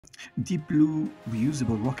DeepBlue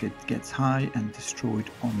reusable rocket gets high and destroyed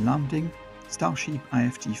on landing. Starship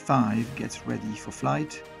IFT-5 gets ready for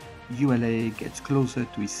flight. ULA gets closer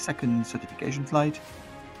to its second certification flight.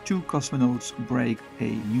 2 cosmonauts break a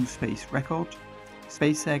new space record.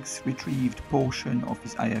 SpaceX retrieved portion of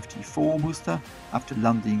its IFT-4 booster after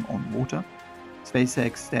landing on water.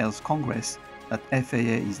 SpaceX tells Congress that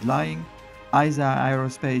FAA is lying. Isar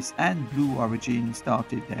Aerospace and Blue Origin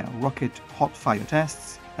started their rocket hotfire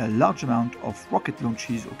tests. A large amount of rocket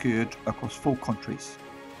launches occurred across 4 countries.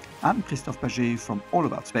 I'm Christophe Paget from All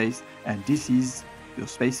About Space, and this is your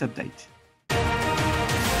Space Update.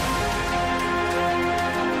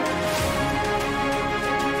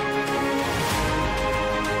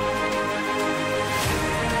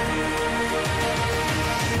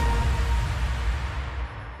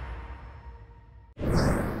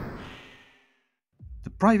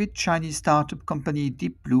 The private Chinese startup company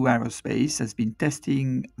DeepBlue Aerospace has been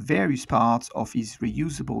testing various parts of its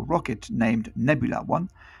reusable rocket named Nebula 1,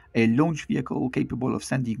 a launch vehicle capable of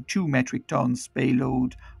sending 2 metric tons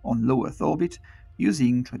payload on low Earth orbit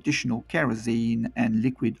using traditional kerosene and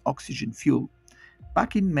liquid oxygen fuel.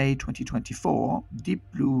 Back in May 2024,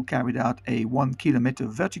 DeepBlue carried out a 1-kilometer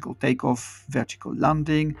vertical takeoff, vertical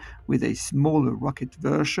landing with a smaller rocket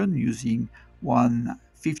version using one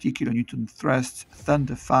 50 kilonewton thrust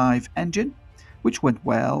Thunder 5 engine, which went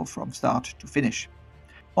well from start to finish.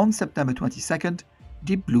 On September 22nd,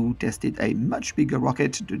 DeepBlue tested a much bigger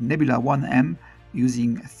rocket, the Nebula 1M,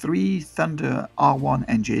 using 3 Thunder R1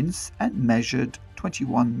 engines and measured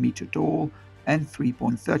 21 meter tall and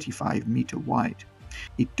 3.35 meter wide.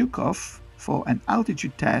 It took off for an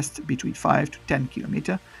altitude test between 5 to 10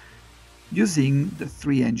 km using the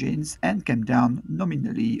 3 engines and came down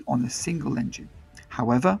nominally on a single engine.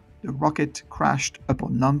 However, the rocket crashed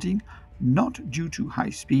upon landing, not due to high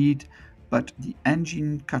speed, but the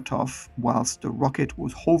engine cut off whilst the rocket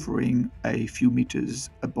was hovering a few meters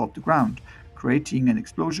above the ground, creating an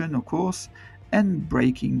explosion, of course, and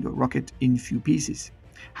breaking the rocket in few pieces.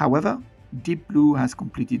 However, DeepBlue has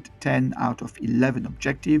completed 10 out of 11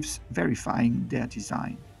 objectives, verifying their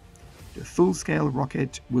design. The full-scale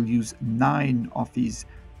rocket will use 9 of these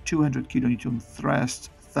 200 kilonewton thrust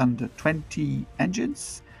Thunder 20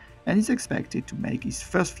 engines and is expected to make its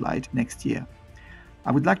first flight next year.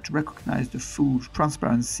 I would like to recognize the full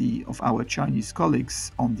transparency of our Chinese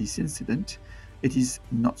colleagues on this incident. It is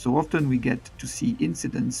not so often we get to see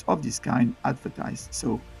incidents of this kind advertised,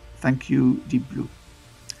 so thank you, DeepBlue.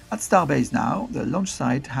 At Starbase now, the launch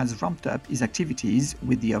site has ramped up its activities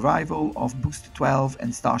with the arrival of Booster 12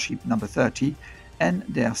 and Starship number 30, and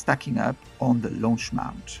they are stacking up on the launch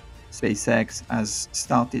mount. SpaceX has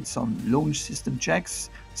started some launch system checks,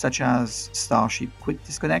 such as Starship Quick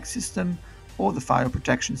Disconnect System or the Fire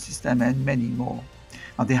Protection System, and many more.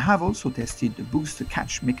 Now, they have also tested the booster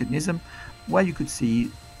catch mechanism, where you could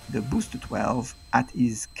see the Booster 12 at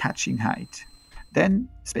its catching height. Then,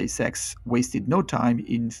 SpaceX wasted no time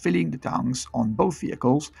in filling the tanks on both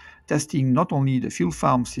vehicles, testing not only the fuel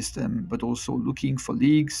farm system, but also looking for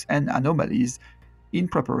leaks and anomalies in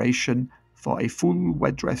preparation for a full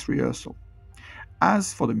wet dress rehearsal.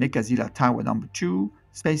 As for the Mechazilla Tower number 2,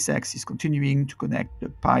 SpaceX is continuing to connect the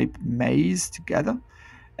pipe maze together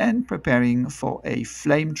and preparing for a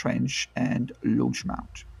flame trench and launch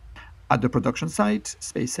mount. At the production site,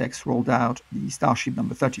 SpaceX rolled out the Starship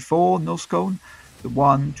number 34 nose cone, the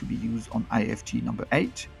one to be used on IFT number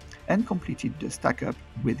 8, and completed the stack-up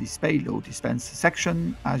with its payload dispenser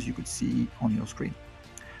section, as you could see on your screen.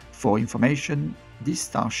 For information, this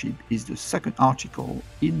Starship is the second article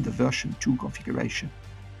in the version 2 configuration.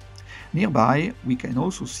 Nearby, we can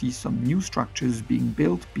also see some new structures being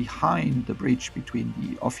built behind the bridge between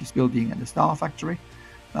the office building and the Star Factory.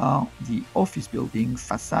 Now, the office building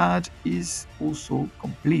facade is also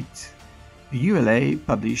complete. The ULA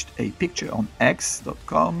published a picture on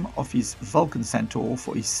X.com of his Vulcan Centaur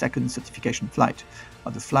for his second certification flight.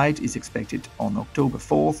 The flight is expected on October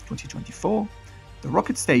 4th, 2024. The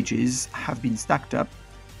rocket stages have been stacked up,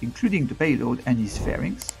 including the payload and its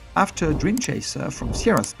fairings, after Dream Chaser from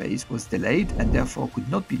Sierra Space was delayed and therefore could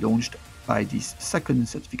not be launched by this second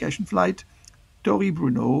certification flight. Tori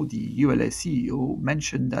Bruno, the ULA CEO,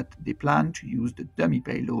 mentioned that they plan to use the dummy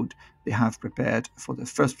payload they have prepared for the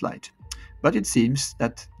first flight. But it seems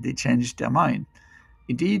that they changed their mind.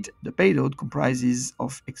 Indeed, the payload comprises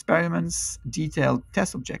of experiments, detailed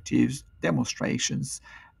test objectives, demonstrations,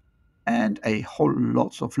 and a whole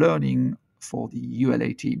lot of learning for the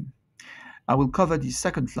ULA team. I will cover the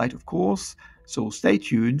second flight, of course, so stay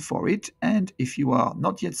tuned for it, and if you are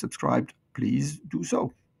not yet subscribed, please do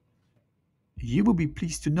so. You will be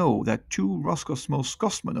pleased to know that two Roscosmos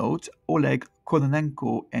cosmonauts, Oleg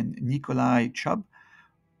Kononenko and Nikolai Chubb,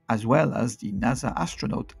 as well as the NASA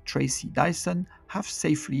astronaut Tracy Dyson, have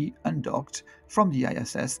safely undocked from the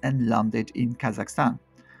ISS and landed in Kazakhstan.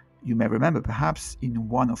 You may remember perhaps in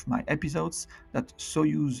one of my episodes that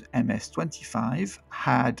Soyuz MS-25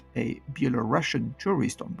 had a Belarusian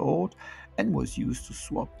tourist on board and was used to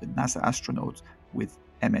swap the NASA astronaut with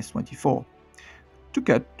MS-24. To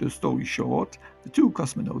cut the story short, the two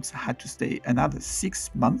cosmonauts had to stay another 6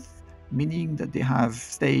 months, meaning that they have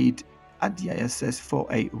stayed at the ISS for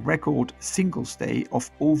a record single stay of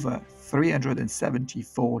over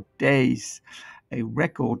 374 days, a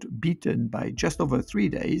record beaten by just over 3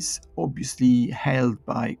 days, obviously held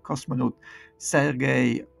by cosmonaut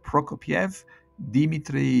Sergei Prokopyev,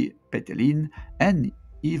 Dmitry Petelin, and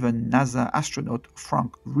even NASA astronaut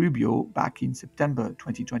Frank Rubio back in September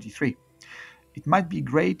 2023. It might be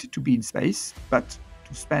great to be in space, but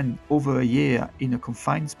to spend over a year in a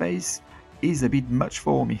confined space is a bit much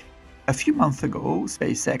for me. A few months ago,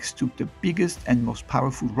 SpaceX took the biggest and most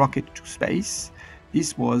powerful rocket to space.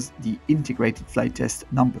 This was the Integrated Flight Test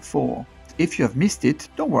number 4. If you have missed it,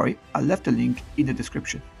 don't worry, I left a link in the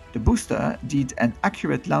description. The booster did an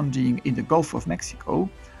accurate landing in the Gulf of Mexico,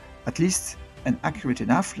 at least an accurate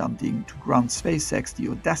enough landing to grant SpaceX the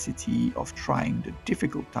audacity of trying the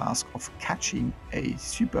difficult task of catching a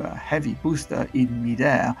super heavy booster in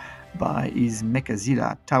midair by his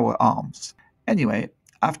Mechazilla tower arms. Anyway,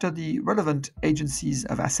 after the relevant agencies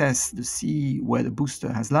have assessed the sea where the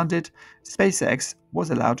booster has landed, SpaceX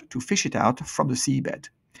was allowed to fish it out from the seabed.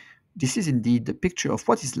 This is indeed the picture of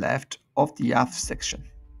what is left of the aft section.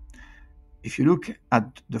 If you look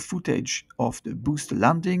at the footage of the booster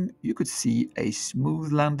landing, you could see a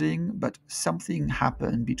smooth landing, but something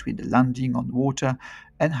happened between the landing on water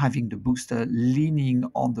and having the booster leaning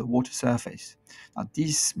on the water surface. Now,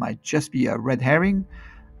 this might just be a red herring,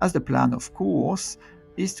 as the plan, of course,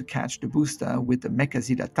 is to catch the booster with the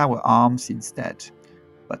Mechazilla tower arms instead.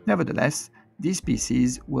 But nevertheless, these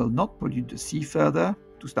pieces will not pollute the sea further,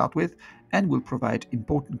 to start with, and will provide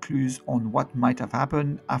important clues on what might have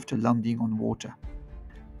happened after landing on water.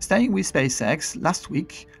 Staying with SpaceX, last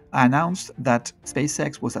week I announced that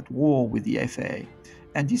SpaceX was at war with the FAA,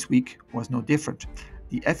 and this week was no different.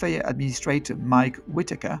 The FAA Administrator Mike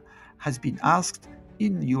Whitaker has been asked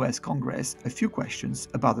in US Congress a few questions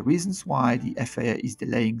about the reasons why the FAA is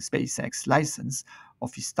delaying SpaceX license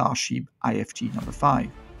of its Starship IFT number 5.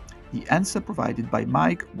 The answer provided by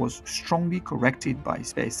Mike was strongly corrected by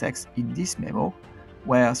SpaceX in this memo,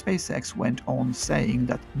 where SpaceX went on saying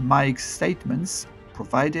that Mike's statements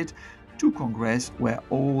provided to Congress were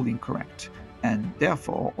all incorrect, and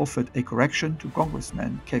therefore offered a correction to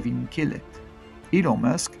Congressman Kevin Kiley. Elon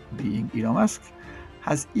Musk, being Elon Musk,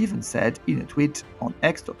 has even said in a tweet on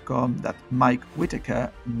X.com that Mike Whitaker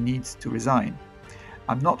needs to resign.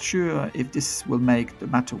 I'm not sure if this will make the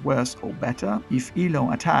matter worse or better, if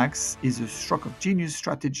Elon attacks is a stroke of genius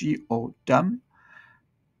strategy or dumb,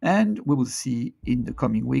 and we will see in the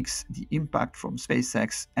coming weeks the impact from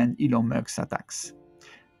SpaceX and Elon Musk's attacks.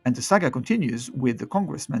 And the saga continues with the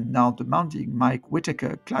congressman now demanding Mike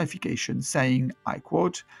Whitaker clarification, saying, I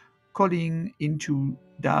quote, calling into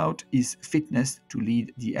doubt his fitness to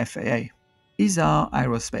lead the FAA. Isar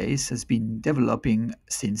Aerospace has been developing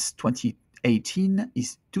since 2018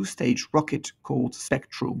 is two-stage rocket called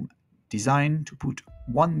Spectrum, designed to put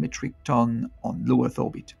 1 metric ton on low Earth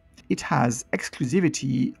orbit. It has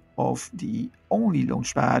exclusivity of the only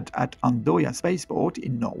launch pad at Andøya Spaceport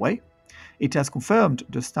in Norway. It has confirmed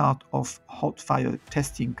the start of hotfire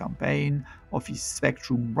testing campaign of its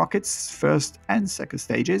Spectrum rockets' first and second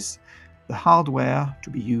stages, the hardware to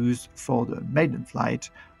be used for the maiden flight,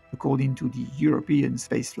 according to the European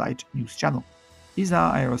Spaceflight News Channel.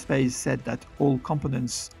 Isar Aerospace said that all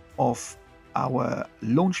components of our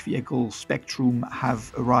launch vehicle Spectrum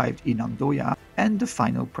have arrived in Andøya, and the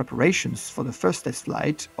final preparations for the first test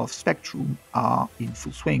flight of Spectrum are in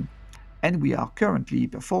full swing. And we are currently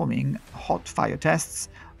performing hot fire tests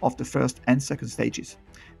of the first and second stages.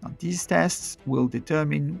 Now, these tests will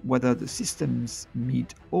determine whether the systems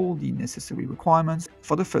meet all the necessary requirements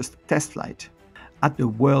for the first test flight. At the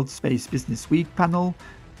World Space Business Week panel,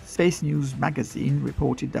 Space News magazine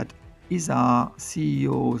reported that Isar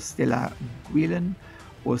CEO Stella Guillen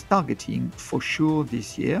was targeting for sure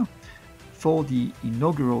this year for the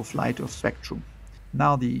inaugural flight of Spectrum.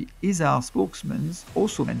 Now, the Isar spokesman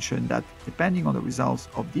also mentioned that depending on the results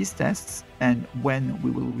of these tests and when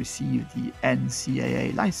we will receive the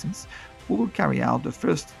NCAA license, we will carry out the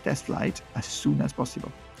first test flight as soon as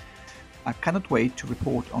possible. I cannot wait to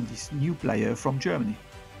report on this new player from Germany.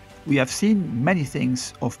 We have seen many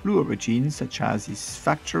things of Blue Origin, such as its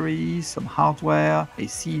factory, some hardware, a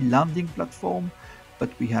sea landing platform,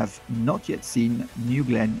 but we have not yet seen New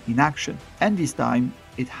Glenn in action. And this time,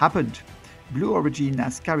 it happened. Blue Origin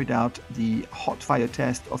has carried out the hotfire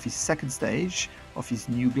test of his second stage of his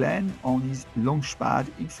New Glenn on his launch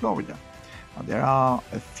pad in Florida. Now, there are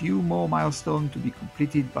a few more milestones to be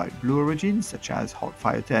completed by Blue Origin, such as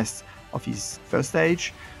hotfire tests of his first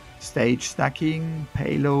stage stacking,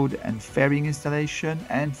 payload and fairing installation,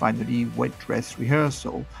 and finally wet dress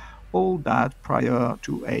rehearsal. All that prior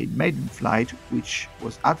to a maiden flight, which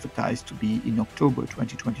was advertised to be in October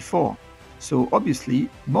 2024. So obviously,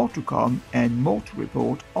 more to come and more to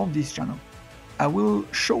report on this channel. I will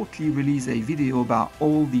shortly release a video about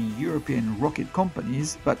all the European rocket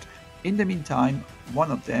companies, but in the meantime,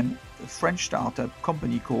 one of them, a French startup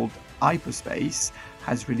company called HyPrSpace,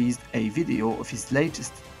 has released a video of his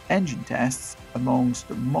latest engine tests amongst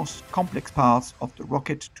the most complex parts of the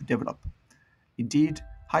rocket to develop. Indeed,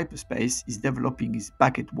 HyPrSpace is developing his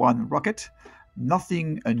Bucket 1 rocket,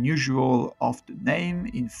 nothing unusual of the name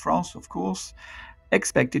in France, of course,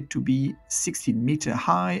 expected to be 16 meters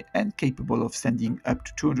high and capable of sending up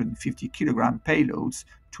to 250 kilogram payloads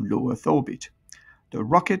to low Earth orbit. The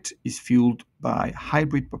rocket is fueled by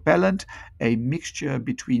hybrid propellant, a mixture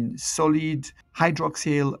between solid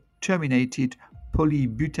hydroxyl terminated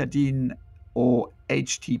polybutadiene or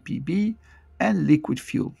HTPB and liquid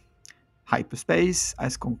fuel. HyPrSpace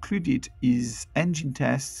has concluded his engine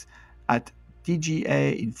tests at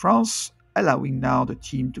DGA in France, allowing now the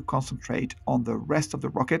team to concentrate on the rest of the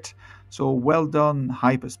rocket. So well done,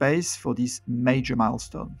 HyPrSpace, for this major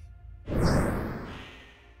milestone.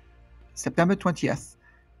 September 20th,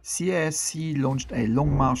 CASC launched a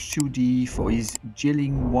Long March 2D for his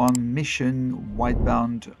Jilin-1 mission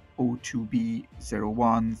wideband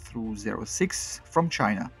O2B01 through 06 from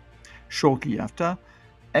China. Shortly after,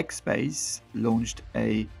 X-Space launched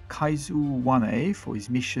a Kaizu 1A for his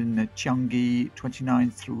mission Tiange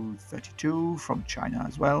 29 through 32 from China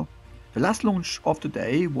as well. The last launch of the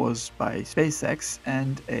day was by SpaceX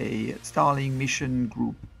and a Starlink mission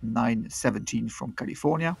Group 917 from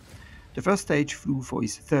California. The first stage flew for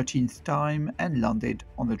his 13th time and landed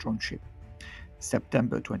on the drone ship.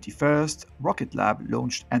 September 21st, Rocket Lab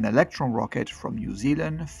launched an Electron rocket from New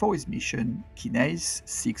Zealand for his mission Kinéis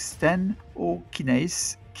 610, or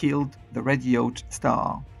Kinéis killed the radioed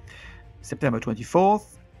star. September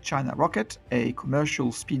 24th, China Rocket, a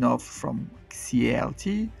commercial spin-off from CALT,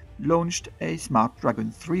 launched a Smart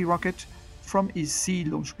Dragon 3 rocket from his sea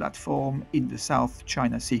launch platform in the South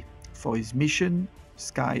China Sea for his mission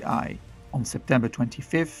Sky Eye. On September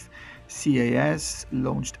 25th, CAS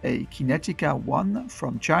launched a Kinetica 1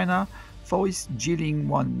 from China for its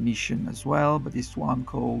Jilin-1 mission as well, but this one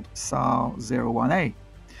called SAR-01A.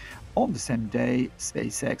 On the same day,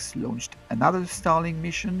 SpaceX launched another Starlink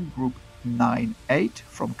mission, Group 9-8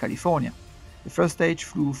 from California. The first stage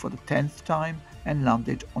flew for the 10th time and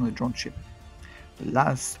landed on a drone ship. The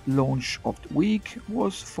last launch of the week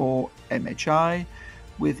was for MHI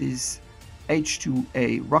with his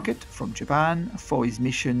H-2A rocket from Japan for his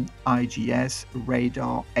mission IGS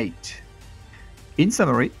Radar 8. In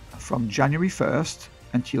summary, from January 1st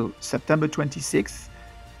until September 26th,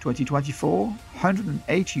 2024,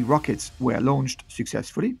 180 rockets were launched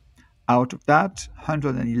successfully. Out of that,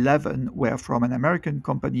 111 were from an American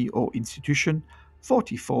company or institution,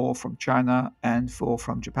 44 from China, and 4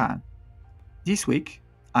 from Japan. This week,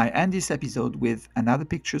 I end this episode with another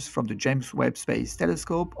pictures from the James Webb Space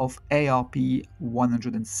Telescope of ARP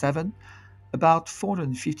 107, about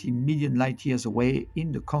 450 million light-years away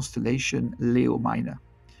in the constellation Leo Minor.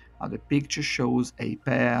 Now, the picture shows a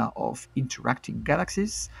pair of interacting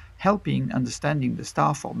galaxies, helping understanding the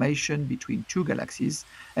star formation between two galaxies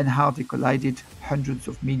and how they collided hundreds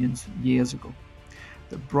of millions of years ago.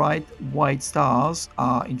 The bright white stars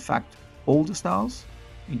are in fact older stars.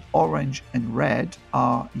 In orange and red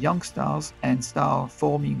are young stars and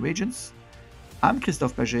star-forming regions. I'm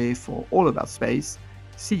Christophe Paget for All About Space.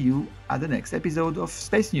 See you at the next episode of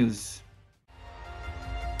Space News.